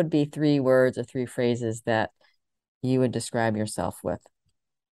would be three words or three phrases that you would describe yourself with?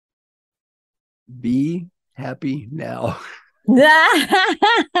 Be happy now.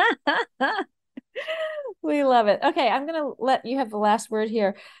 We love it. Okay, I'm going to let you have the last word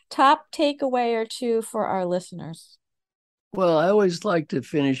here. Top takeaway or two for our listeners. Well, I always like to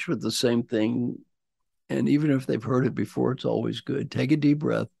finish with the same thing. And even if they've heard it before, it's always good. Take a deep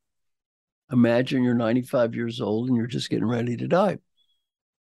breath. Imagine you're 95 years old and you're just getting ready to die.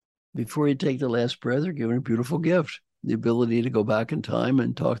 Before you take the last breath, you're given a beautiful gift, the ability to go back in time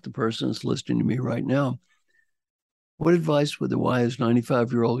and talk to the person that's listening to me right now. What advice would the wise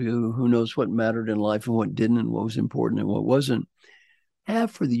 95-year-old you, who knows what mattered in life and what didn't and what was important and what wasn't,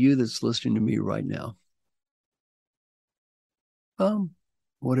 have for the you that's listening to me right now?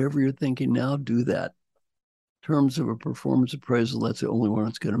 Whatever you're thinking now, do that. In terms of a performance appraisal, that's the only one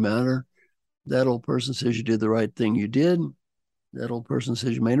that's going to matter. That old person says you did the right thing, you did. That old person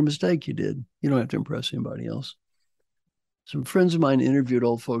says you made a mistake, you did. You don't have to impress anybody else. Some friends of mine interviewed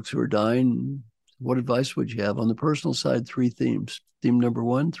old folks who are dying. What advice would you have? On the personal side, three themes. Theme number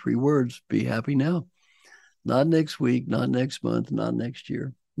one, three words: be happy now. Not next week, not next month, not next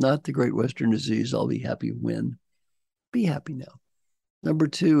year. Not the great Western disease, I'll be happy when. Be happy now. Number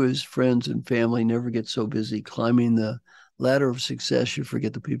two is friends and family. Never get so busy climbing the ladder of success you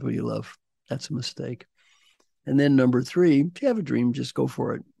forget the people you love. That's a mistake. And then number three, if you have a dream, just go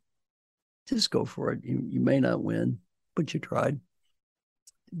for it. Just go for it. You may not win, but you tried.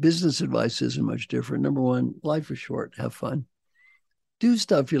 Business advice isn't much different. Number one, life is short. Have fun. Do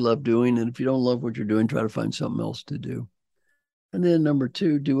stuff you love doing. And if you don't love what you're doing, try to find something else to do. And then number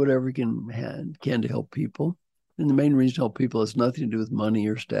two, do whatever you can to help people. And the main reason to help people has nothing to do with money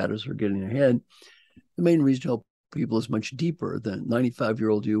or status or getting ahead. The main reason to help people is much deeper. The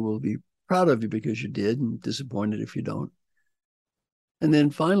 95-year-old you will be proud of you because you did and disappointed if you don't. And then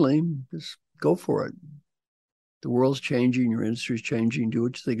finally, just go for it. The world's changing, your industry's changing, do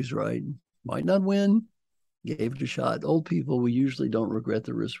what you think is right. Might not win, gave it a shot. Old people, we usually don't regret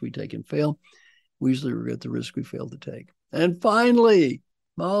the risk we take and fail. We usually regret the risk we fail to take. And finally,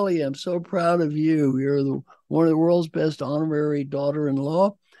 Molly, I'm so proud of you. You're one of the world's best honorary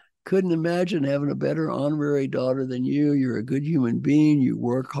daughter-in-law. Couldn't imagine having a better honorary daughter than you. You're a good human being. You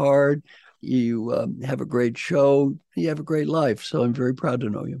work hard. You have a great show. You have a great life. So I'm very proud to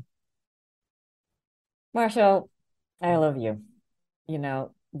know you. Marshall, I love you.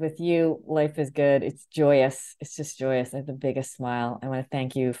 With you, life is good. It's joyous. It's just joyous. I have the biggest smile. I want to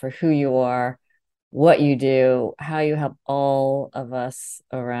thank you for who you are, what you do, how you help all of us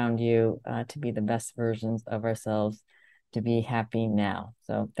around you to be the best versions of ourselves, to be happy now.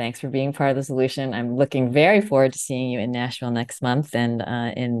 So thanks for being part of the solution. I'm looking very forward to seeing you in Nashville next month and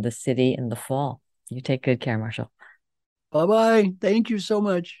in the city in the fall. You take good care, Marshall. Bye-bye. Thank you so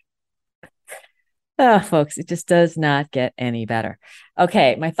much. Oh, folks, it just does not get any better.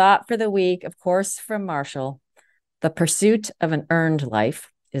 Okay, my thought for the week, of course, from Marshall: the pursuit of an earned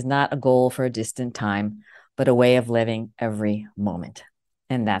life is not a goal for a distant time, but a way of living every moment.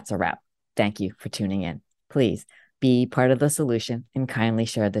 And that's a wrap. Thank you for tuning in. Please be part of the solution and kindly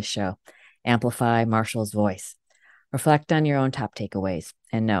share this show. Amplify Marshall's voice. Reflect on your own top takeaways.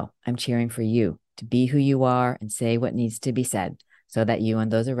 And know I'm cheering for you to be who you are and say what needs to be said, so that you and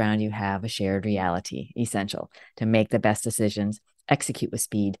those around you have a shared reality, essential to make the best decisions, execute with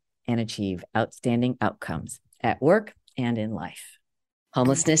speed, and achieve outstanding outcomes at work and in life.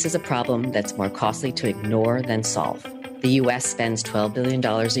 Homelessness is a problem that's more costly to ignore than solve. The U.S. spends $12 billion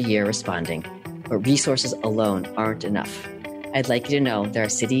a year responding, but resources alone aren't enough. I'd like you to know there are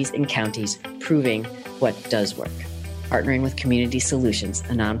cities and counties proving what does work. Partnering with Community Solutions,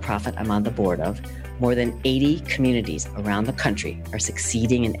 a nonprofit I'm on the board of, more than 80 communities around the country are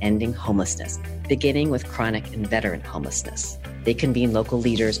succeeding in ending homelessness, beginning with chronic and veteran homelessness. They convene local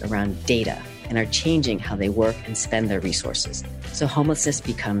leaders around data and are changing how they work and spend their resources, so homelessness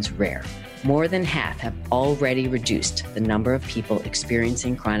becomes rare. More than half have already reduced the number of people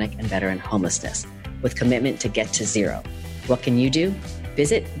experiencing chronic and veteran homelessness, with commitment to get to zero. What can you do?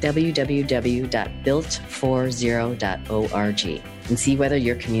 Visit www.built40.org and see whether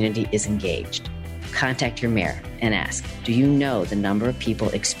your community is engaged. Contact your mayor and ask, do you know the number of people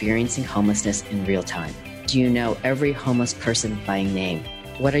experiencing homelessness in real time? Do you know every homeless person by name?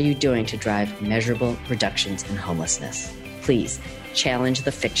 What are you doing to drive measurable reductions in homelessness? Please challenge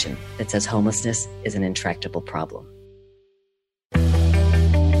the fiction that says homelessness is an intractable problem.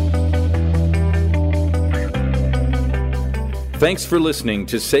 Thanks for listening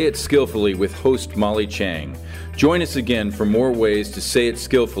to Say It Skillfully with host Molly Chang. Join us again for more ways to say it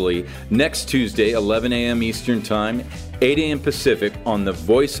skillfully next Tuesday, 11 a.m. Eastern Time, 8 a.m. Pacific on the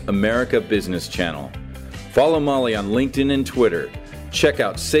Voice America Business Channel. Follow Molly on LinkedIn and Twitter. Check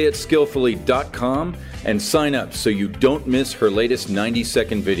out sayitskillfully.com and sign up so you don't miss her latest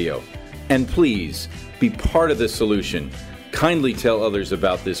 90-second video. And please, be part of the solution. Kindly tell others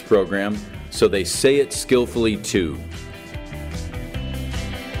about this program so they say it skillfully too.